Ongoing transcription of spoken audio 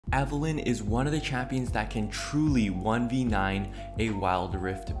Evelynn is one of the champions that can truly 1v9 a Wild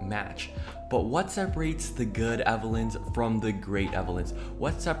Rift match. But what separates the good Evelynns from the great Evelynns?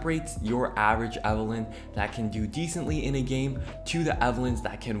 What separates your average Evelynn that can do decently in a game to the Evelynns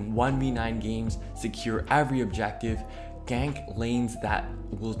that can 1v9 games, secure every objective, gank lanes that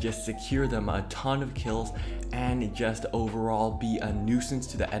will just secure them a ton of kills, and just overall be a nuisance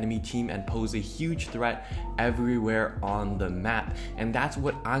to the enemy team and pose a huge threat everywhere on the map? And that's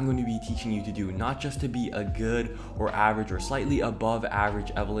what I'm going to be teaching you to do, not just to be a good or average or slightly above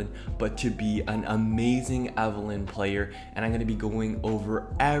average Evelynn, but to be an amazing Evelynn player. And I'm going to be going over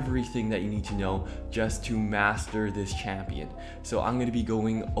everything that you need to know just to master this champion. So I'm going to be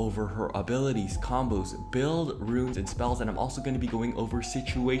going over her abilities, combos, build, runes, and spells, and I'm also going to be going over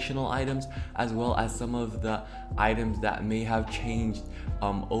situational items as well as some of the items that may have changed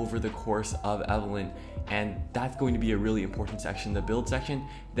over the course of Evelynn. And that's going to be a really important section, the build section.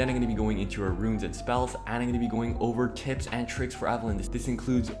 Then I'm going to be going into her runes and spells, and I'm going to be going over tips and tricks for Evelynn. This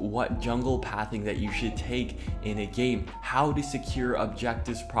includes what jungle pathing that you should take in a game, how to secure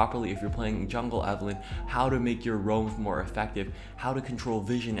objectives properly if you're playing jungle Evelynn, how to make your roams more effective, how to control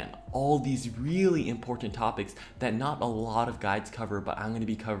vision, and all these really important topics that not a lot of guides cover, but I'm going to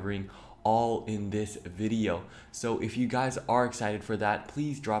be covering all in this video. So if you guys are excited for that,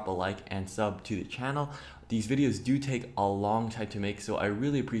 please drop a like and sub to the channel. These videos do take a long time to make, so I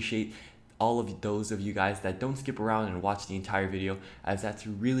really appreciate all of those of you guys that don't skip around and watch the entire video, as that's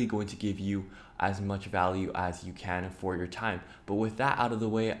really going to give you as much value as you can for your time. But with that out of the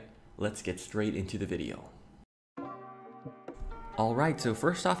way, let's get straight into the video. Alright, so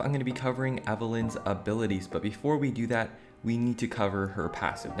first off, I'm going to be covering Evelynn's abilities, but before we do that, we need to cover her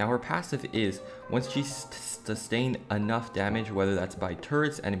passive. Now her passive is, once she's sustained enough damage, whether that's by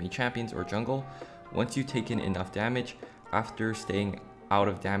turrets, enemy champions, or jungle, once you've taken enough damage, after staying out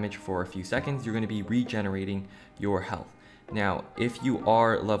of damage for a few seconds, you're going to be regenerating your health. Now, if you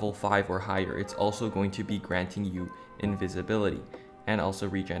are level 5 or higher, it's also going to be granting you invisibility and also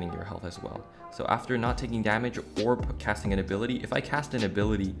regenerating your health as well. So after not taking damage or casting an ability, if I cast an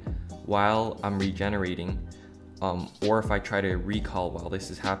ability while I'm regenerating, or if I try to recall while this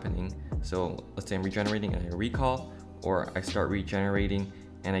is happening, so let's say I'm regenerating and I recall, or I start regenerating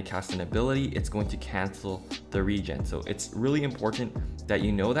and I cast an ability, it's going to cancel the regen. So it's really important that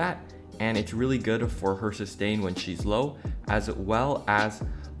you know that, and it's really good for her sustain when she's low, as well as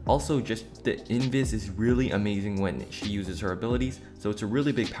also just the invis is really amazing when she uses her abilities. So it's a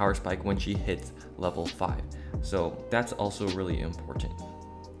really big power spike when she hits level 5. So that's also really important.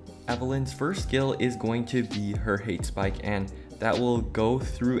 Evelynn's first skill is going to be her hate spike, and that will go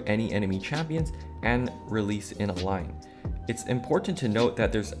through any enemy champions and release in a line. It's important to note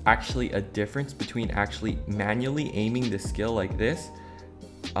that there's actually a difference between actually manually aiming the skill like this,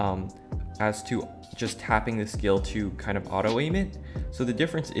 as to just tapping the skill to kind of auto aim it. So the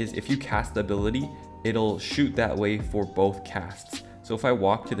difference is, if you cast the ability, it'll shoot that way for both casts. So if I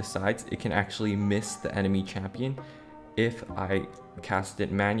walk to the sides, it can actually miss the enemy champion if I cast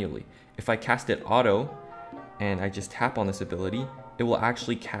it manually. If I cast it auto and I just tap on this ability, it will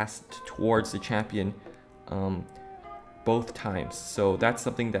actually cast towards the champion both times. So that's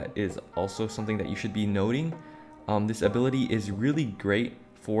something that is also something that you should be noting. This ability is really great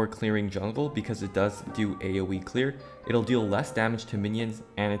for clearing jungle because it does do AoE clear. It'll deal less damage to minions,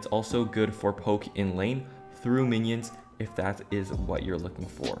 and it's also good for poke in lane through minions if that is what you're looking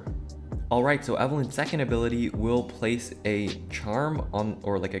for. Alright, so Evelynn's second ability will place a charm on,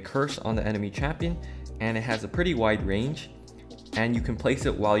 or like a curse on the enemy champion, and it has a pretty wide range, and you can place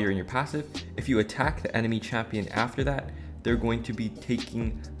it while you're in your passive. If you attack the enemy champion after that, they're going to be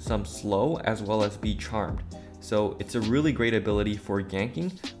taking some slow as well as be charmed. So it's a really great ability for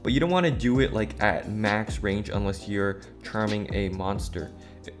ganking, but you don't want to do it like at max range unless you're charming a monster.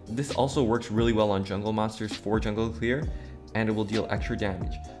 This also works really well on jungle monsters for jungle clear, and it will deal extra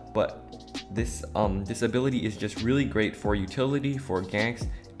damage. But this ability is just really great for utility, for ganks,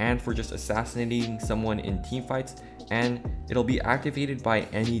 and for just assassinating someone in team fights, and it'll be activated by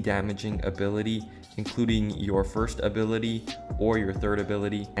any damaging ability, including your first ability or your third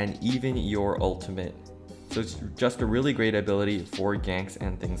ability, and even your ultimate. So it's just a really great ability for ganks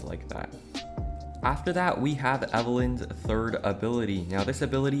and things like that. After that, we have Evelynn's third ability. Now this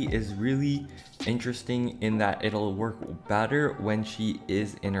ability is really interesting in that it'll work better when she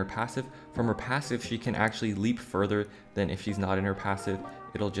is in her passive. From her passive, she can actually leap further than if she's not in her passive.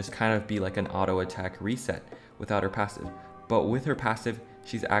 It'll just kind of be like an auto attack reset without her passive. But with her passive,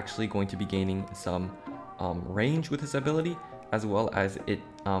 she's actually going to be gaining some range with this ability, as well as it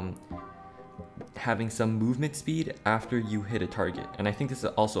having some movement speed after you hit a target. And I think this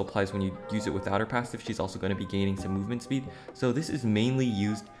also applies when you use it without her passive. She's also going to be gaining some movement speed. So this is mainly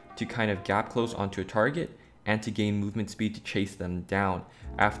used to kind of gap close onto a target and to gain movement speed to chase them down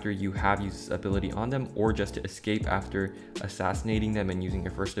after you have used this ability on them, or just to escape after assassinating them and using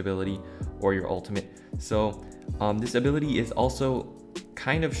your first ability or your ultimate. So this ability is also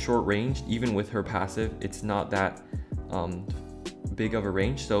kind of short ranged. Even with her passive, it's not that big of a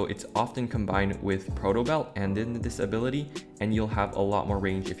range, so it's often combined with Proto Belt and then this ability, and you'll have a lot more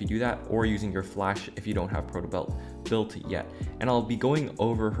range if you do that, or using your flash if you don't have Proto Belt built yet. And I'll be going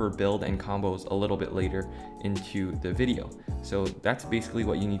over her build and combos a little bit later into the video. So that's basically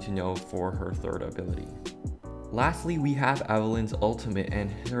what you need to know for her third ability. Lastly, we have Evelynn's ultimate, and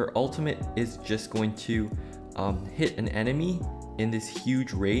her ultimate is just going to hit an enemy in this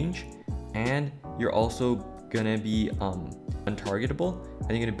huge range, and you're also gonna be untargetable,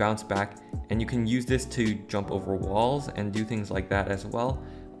 and you're gonna bounce back, and you can use this to jump over walls and do things like that as well,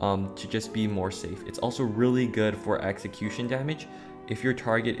 to just be more safe. It's also really good for execution damage. If your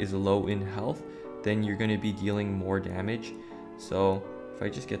target is low in health, then you're gonna be dealing more damage. So if I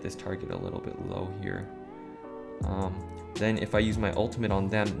just get this target a little bit low here, then if I use my ultimate on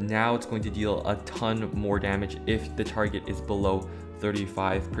them, now it's going to deal a ton more damage if the target is below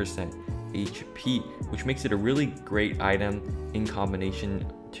 35% HP, which makes it a really great item in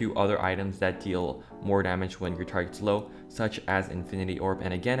combination to other items that deal more damage when your target's low, such as Infinity Orb.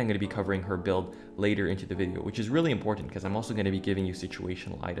 And again, I'm going to be covering her build later into the video, which is really important because I'm also going to be giving you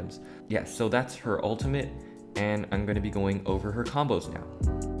situational items. Yes, so that's her ultimate, and I'm going to be going over her combos now.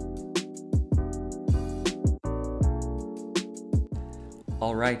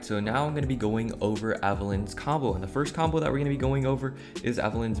 Alright, so now I'm going to be going over Evelynn's combo, and the first combo that we're going to be going over is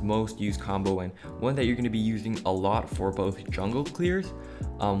Evelynn's most used combo, and one that you're going to be using a lot for both jungle clears,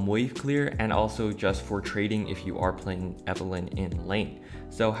 wave clear, and also just for trading if you are playing Evelynn in lane.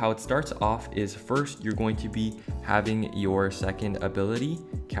 So how it starts off is, first you're going to be having your second ability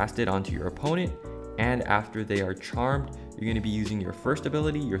casted onto your opponent, and after they are charmed, you're going to be using your first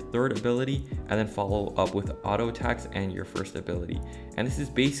ability, your third ability, and then follow up with auto attacks and your first ability. And this is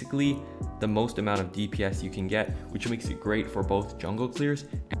basically the most amount of DPS you can get, which makes it great for both jungle clears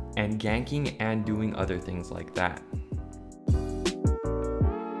and ganking and doing other things like that.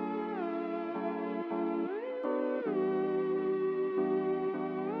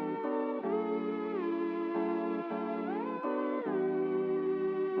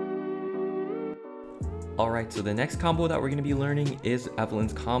 Alright, so the next combo that we're going to be learning is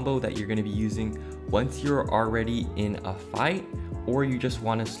Evelynn's combo that you're going to be using once you're already in a fight, or you just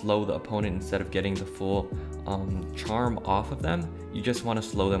want to slow the opponent instead of getting the full charm off of them. You just want to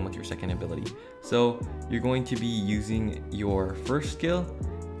slow them with your second ability. So you're going to be using your first skill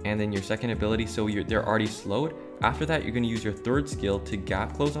and then your second ability, so they're already slowed. After that, you're going to use your third skill to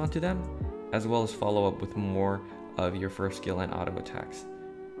gap close onto them, as well as follow up with more of your first skill and auto attacks.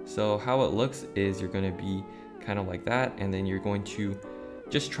 So how it looks is you're going to be kind of like that, and then you're going to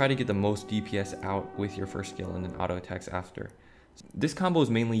just try to get the most DPS out with your first skill and then auto attacks after. This combo is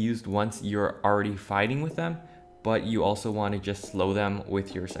mainly used once you're already fighting with them, but you also want to just slow them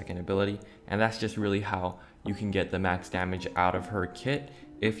with your second ability, and that's just really how you can get the max damage out of her kit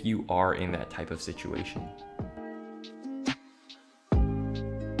if you are in that type of situation.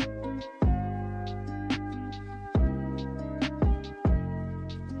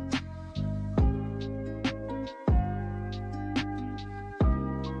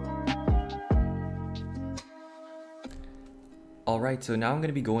 Alright, so now I'm going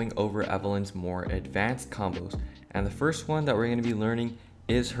to be going over Evelynn's more advanced combos, and the first one that we're going to be learning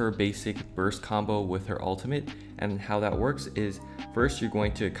is her basic burst combo with her ultimate. And how that works is, first you're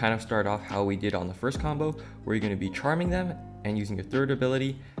going to kind of start off how we did on the first combo, where you're going to be charming them and using your third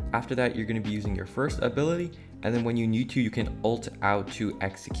ability. After that, you're going to be using your first ability, and then when you need to, you can ult out to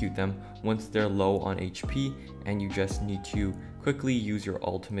execute them once they're low on HP, and you just need to quickly use your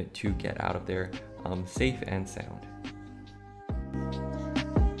ultimate to get out of there safe and sound.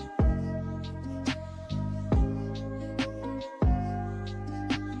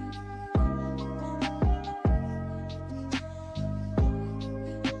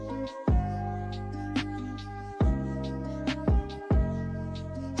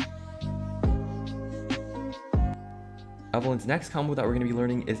 Evelynn's next combo that we're going to be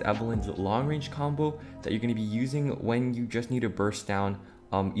learning is Evelynn's long range combo that you're going to be using when you just need to burst down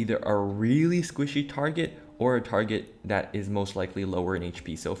either a really squishy target or a target that is most likely lower in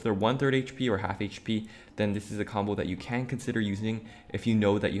HP. So if they're 1/3 HP or half HP, then this is a combo that you can consider using if you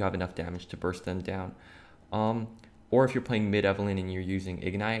know that you have enough damage to burst them down. or if you're playing mid Evelynn and you're using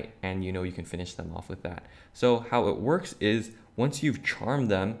Ignite and you know you can finish them off with that. So how it works is once you've charmed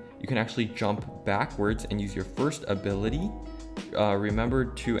them, you can actually jump backwards and use your first ability. Remember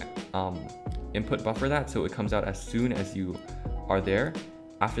to input buffer that so it comes out as soon as you are there.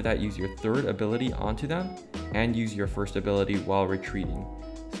 After that, use your third ability onto them and use your first ability while retreating.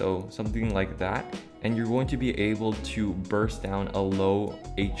 So something like that, and you're going to be able to burst down a low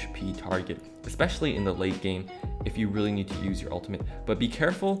HP target, especially in the late game if you really need to use your ultimate. But be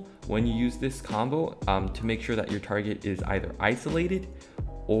careful when you use this combo to make sure that your target is either isolated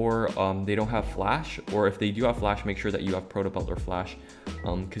or they don't have flash, or if they do have flash, make sure that you have Proto Belt or flash,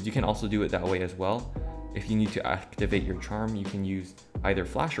 because you can also do it that way as well. If you need to activate your charm, you can use either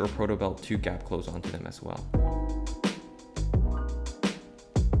flash or Proto Belt to gap close onto them as well.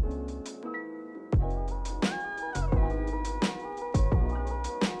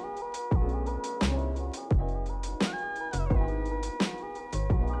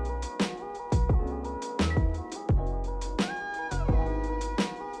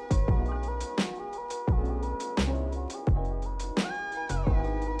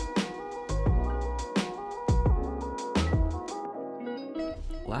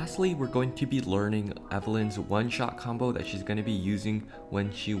 Lastly, we're going to be learning Evelynn's one-shot combo that she's going to be using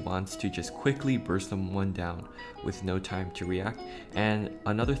when she wants to just quickly burst someone down with no time to react. And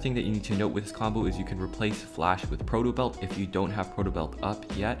another thing that you need to note with this combo is you can replace flash with Proto Belt if you don't have Proto Belt up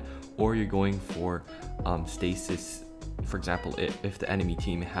yet, or you're going for stasis, for example, if the enemy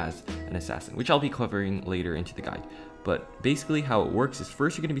team has an assassin, which I'll be covering later into the guide. But basically how it works is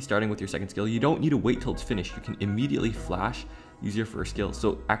first you're going to be starting with your second skill. You don't need to wait till it's finished. You can immediately flash, use your first skill.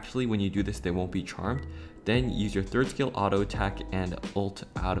 So actually when you do this, they won't be charmed. Then use your third skill, auto attack, and ult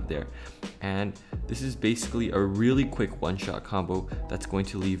out of there. And this is basically a really quick one-shot combo that's going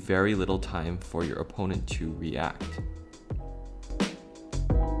to leave very little time for your opponent to react.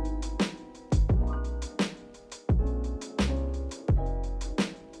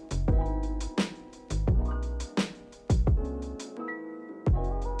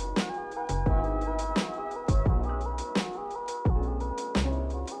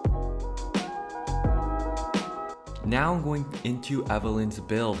 Now I'm going into Evelynn's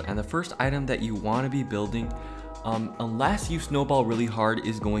build, and the first item that you want to be building, unless you snowball really hard,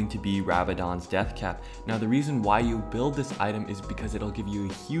 is going to be Rabadon's Death Cap. Now the reason why you build this item is because it'll give you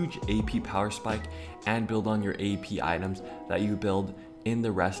a huge AP power spike and build on your AP items that you build in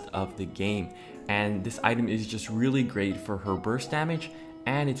the rest of the game. And this item is just really great for her burst damage,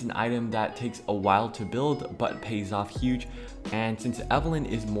 and it's an item that takes a while to build but pays off huge. And since Evelynn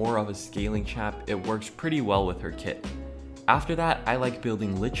is more of a scaling champ, it works pretty well with her kit. After that, I like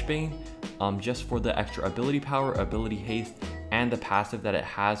building Lichbane just for the extra ability power, ability haste, and the passive that it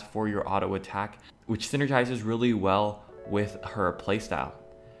has for your auto attack, which synergizes really well with her playstyle.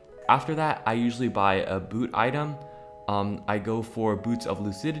 After that, I usually buy a boot item. I go for Boots of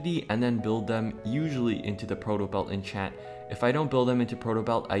Lucidity and then build them usually into the Proto Belt enchant. If I don't build them into Proto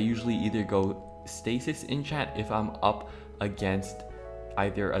Belt, I usually either go Stasis enchant if I'm up against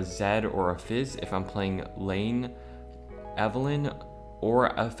either a Zed or a Fizz if I'm playing lane Evelynn,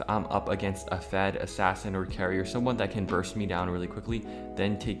 or if I'm up against a Fed, Assassin, or Carrier, someone that can burst me down really quickly,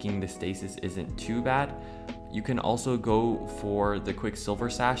 then taking the Stasis isn't too bad. You can also go for the quick Silver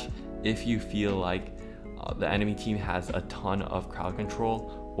Sash if you feel like the enemy team has a ton of crowd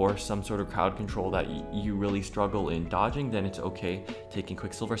control or some sort of crowd control that you really struggle in dodging, then it's okay taking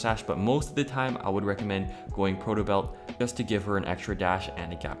quick Silver Sash. But most of the time I would recommend going Proto Belt just to give her an extra dash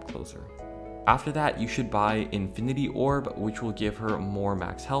and a gap closer. After that, you should buy Infinity Orb, which will give her more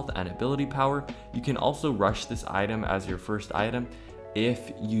max health and ability power. You can also rush this item as your first item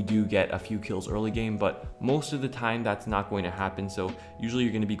if you do get a few kills early game, but most of the time that's not going to happen. So usually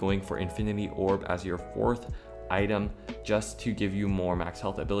you're going to be going for Infinity Orb as your fourth item just to give you more max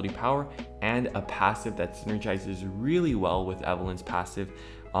health, ability power, and a passive that synergizes really well with Evelynn's passive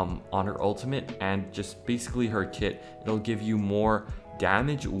on her ultimate, and just basically her kit. It'll give you more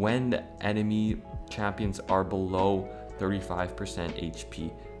damage when the enemy champions are below 35%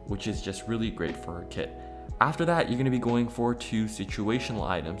 HP, which is just really great for her kit. After that, you're going to be going for two situational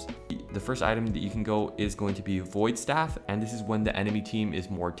items. The first item that you can go is going to be Void Staff, and this is when the enemy team is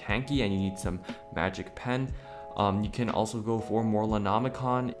more tanky and you need some magic pen. You can also go for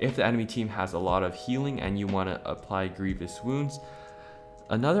Morlanomicon if the enemy team has a lot of healing and you want to apply Grievous Wounds.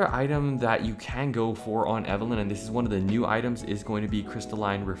 Another item that you can go for on Evelynn, and this is one of the new items, is going to be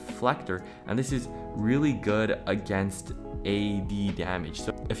Crystalline Reflector, and this is really good against AD damage.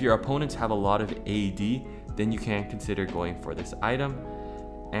 So if your opponents have a lot of AD, then you can consider going for this item.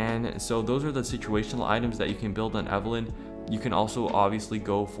 And so those are the situational items that you can build on Evelynn. You can also obviously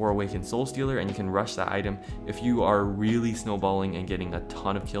go for Awakened Soul Stealer, and you can rush that item if you are really snowballing and getting a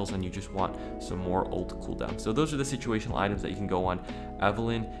ton of kills and you just want some more ult cooldown. So those are the situational items that you can go on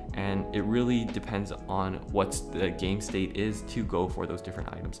Evelynn, and it really depends on what the game state is to go for those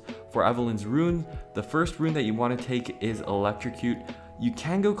different items. For Evelynn's rune, the first rune that you want to take is Electrocute. You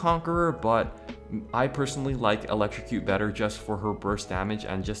can go Conqueror, but I personally like Electrocute better just for her burst damage,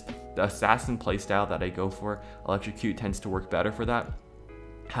 and just the assassin playstyle that I go for, Electrocute tends to work better for that.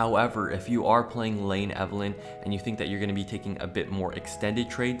 However, if you are playing lane Evelynn and you think that you're going to be taking a bit more extended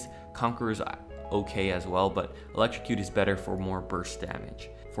trades, Conqueror is okay as well, but Electrocute is better for more burst damage.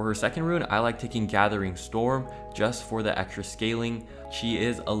 For her second rune, I like taking Gathering Storm just for the extra scaling. She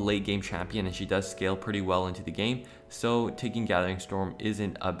is a late game champion and she does scale pretty well into the game, so taking Gathering Storm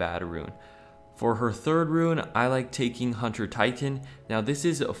isn't a bad rune. For her third rune, I like taking Hunter Titan. Now this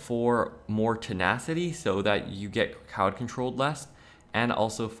is for more tenacity so that you get crowd controlled less, and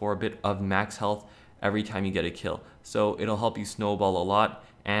also for a bit of max health every time you get a kill. So it'll help you snowball a lot.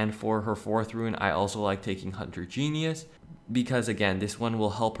 And for her fourth rune, I also like taking Hunter Genius, because again, this one will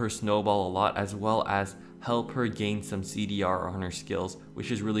help her snowball a lot, as well as help her gain some CDR on her skills,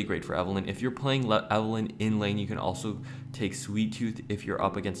 which is really great for Evelynn. If you're playing Evelynn in lane, you can also take Sweet Tooth if you're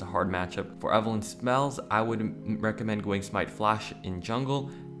up against a hard matchup. For Evelynn's spells, I would recommend going Smite Flash in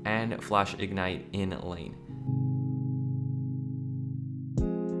jungle and Flash Ignite in lane.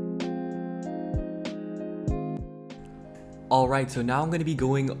 Alright, so now I'm going to be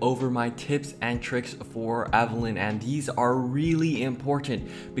going over my tips and tricks for Evelynn, and these are really important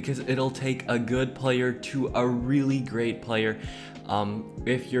because it'll take a good player to a really great player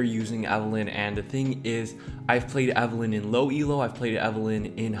if you're using Evelynn. And the thing is, I've played Evelynn in low elo, I've played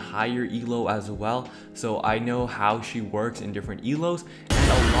Evelynn in higher elo as well, so I know how she works in different elos. And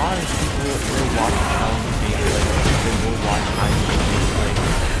a lot of people will watch challenge gameplay, they will watch high elo gameplay,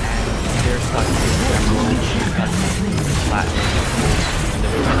 and they're stuck in Evelynn, she's got platinum, and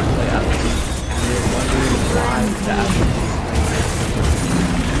they're trying to play Evelynn, and they're wondering why the Evelynn is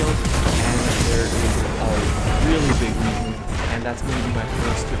and there is a really big reason, and that's going to be my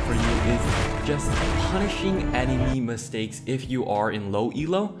first tip for you, is just punishing enemy mistakes if you are in low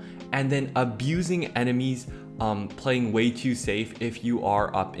elo, and then abusing enemies playing way too safe if you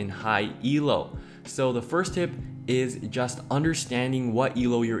are up in high elo. So the first tip is just understanding what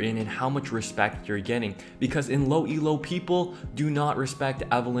elo you're in and how much respect you're getting, because in low elo people do not respect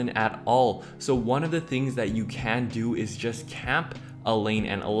Evelynn at all. So one of the things that you can do is just camp a lane,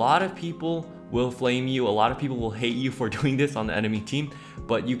 and a lot of people will flame you, a lot of people will hate you for doing this on the enemy team,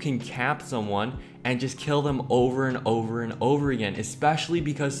 but you can camp someone and just kill them over and over and over again, especially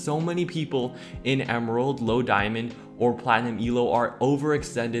because so many people in Emerald, Low Diamond, or Platinum Elo are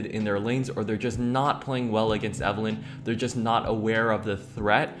overextended in their lanes, or they're just not playing well against Evelynn. They're just not aware of the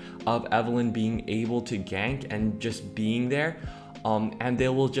threat of Evelynn being able to gank and just being there. And they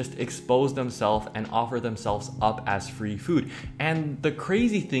will just expose themselves and offer themselves up as free food. And the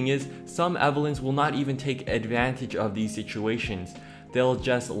crazy thing is, some Evelynns will not even take advantage of these situations. They'll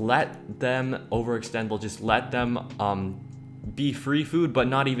just let them overextend, they'll just let them be free food but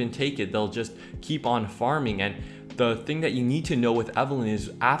not even take it. They'll just keep on farming. And the thing that you need to know with Evelynn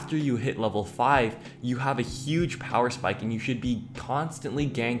is, after you hit level 5, you have a huge power spike and you should be constantly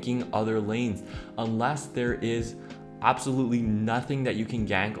ganking other lanes, unless there is absolutely nothing that you can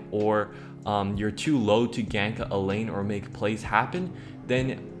gank, or you're too low to gank a lane or make plays happen.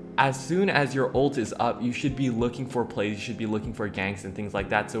 Then as soon as your ult is up, you should be looking for plays, you should be looking for ganks and things like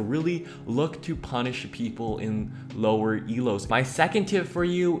that. So really look to punish people in lower elos. My second tip for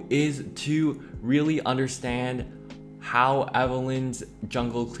you is to really understand how Evelynn's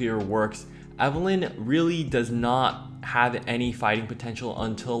jungle clear works. Evelynn really does not have any fighting potential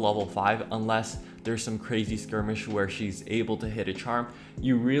until level 5, unless there's some crazy skirmish where she's able to hit a charm.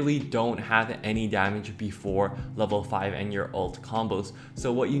 You really don't have any damage before level 5 and your ult combos.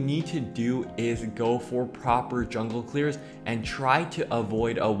 So what you need to do is go for proper jungle clears and try to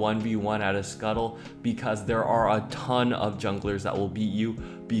avoid a 1v1 at a scuttle, because there are a ton of junglers that will beat you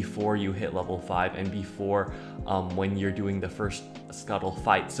before you hit level 5 and before when you're doing the first scuttle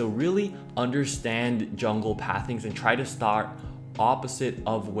fight. So really understand jungle pathings and try to start opposite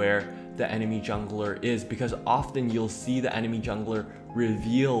of where the enemy jungler is, because often you'll see the enemy jungler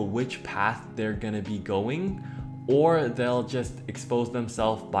reveal which path they're gonna be going, or they'll just expose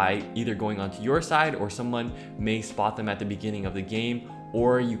themselves by either going onto your side, or someone may spot them at the beginning of the game,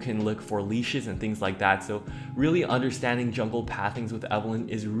 or you can look for leashes and things like that. So really understanding jungle pathings with Evelynn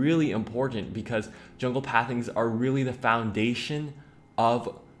is really important, because jungle pathings are really the foundation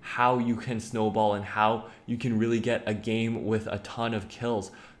of how you can snowball and how you can really get a game with a ton of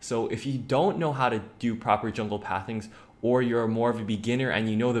kills. So if you don't know how to do proper jungle pathings, or you're more of a beginner and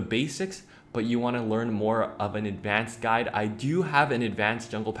you know the basics, but you want to learn more of an advanced guide, I do have an advanced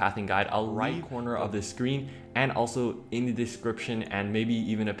jungle pathing guide. I'll right corner of the screen and also in the description, and maybe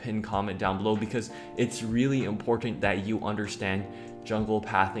even a pinned comment down below, because it's really important that you understand jungle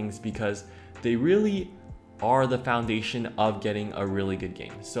pathings, because they really are the foundation of getting a really good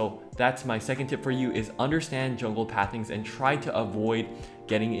game. So that's my second tip for you, is understand jungle pathings and try to avoid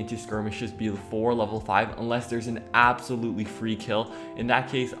getting into skirmishes before level 5 unless there's an absolutely free kill. In that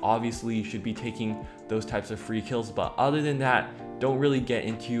case, obviously you should be taking those types of free kills, but other than that, don't really get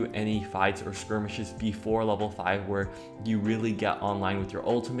into any fights or skirmishes before level 5 where you really get online with your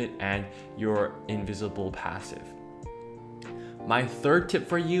ultimate and your invisible passive. My third tip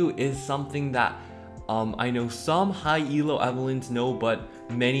for you is something that I know some high elo Evelynns know, but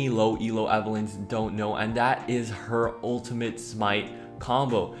many low elo Evelynns don't know, and that is her ultimate smite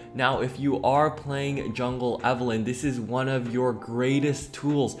combo. Now, if you are playing jungle Evelynn, this is one of your greatest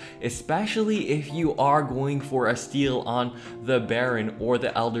tools, especially if you are going for a steal on the Baron or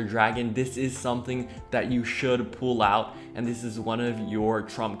the Elder Dragon. This is something that you should pull out, and this is one of your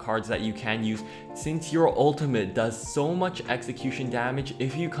trump cards that you can use. Since your ultimate does so much execution damage,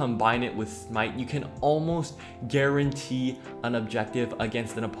 if you combine it with smite, you can almost guarantee an objective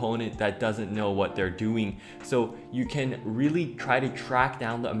against an opponent that doesn't know what they're doing. So you can really try to track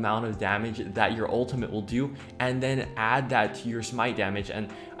down the amount of damage that your ultimate will do and then add that to your smite damage. And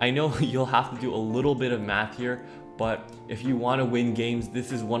I know you'll have to do a little bit of math here, but if you want to win games,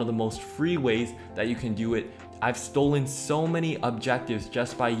 this is one of the most free ways that you can do it. I've stolen so many objectives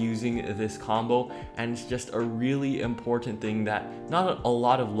just by using this combo, and it's just a really important thing that not a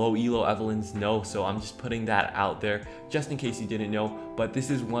lot of low elo Evelynns know, so I'm just putting that out there just in case you didn't know. But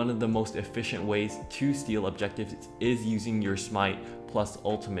this is one of the most efficient ways to steal objectives, is using your smite plus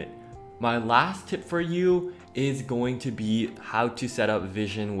ultimate. My last tip for you is going to be how to set up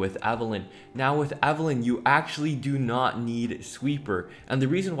vision with Evelynn. Now with Evelynn, you actually do not need sweeper. And the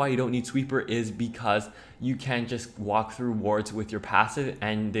reason why you don't need sweeper is because you can just walk through wards with your passive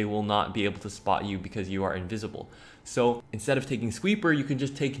and they will not be able to spot you because you are invisible. So instead of taking sweeper, you can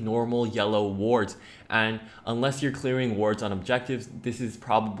just take normal yellow wards. And unless you're clearing wards on objectives, this is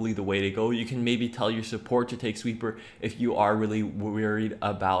probably the way to go. You can maybe tell your support to take sweeper if you are really worried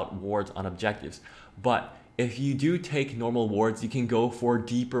about wards on objectives. But if you do take normal wards, you can go for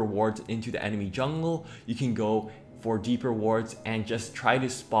deeper wards into the enemy jungle. You can go for deeper wards and just try to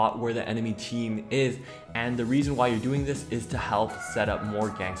spot where the enemy team is. And the reason why you're doing this is to help set up more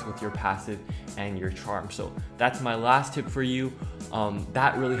ganks with your passive and your charm. So that's my last tip for you.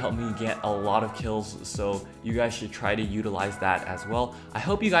 That really helped me get a lot of kills, so you guys should try to utilize that as well. I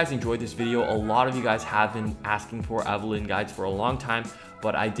hope you guys enjoyed this video. A lot of you guys have been asking for Evelynn guides for a long time,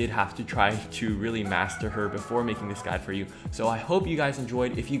 but I did have to try to really master her before making this guide for you. So I hope you guys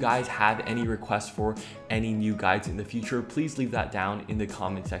enjoyed. If you guys have any requests for any new guides in the future, please leave that down in the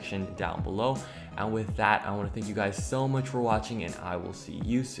comment section down below. And with that, I want to thank you guys so much for watching, and I will see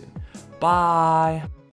you soon. Bye!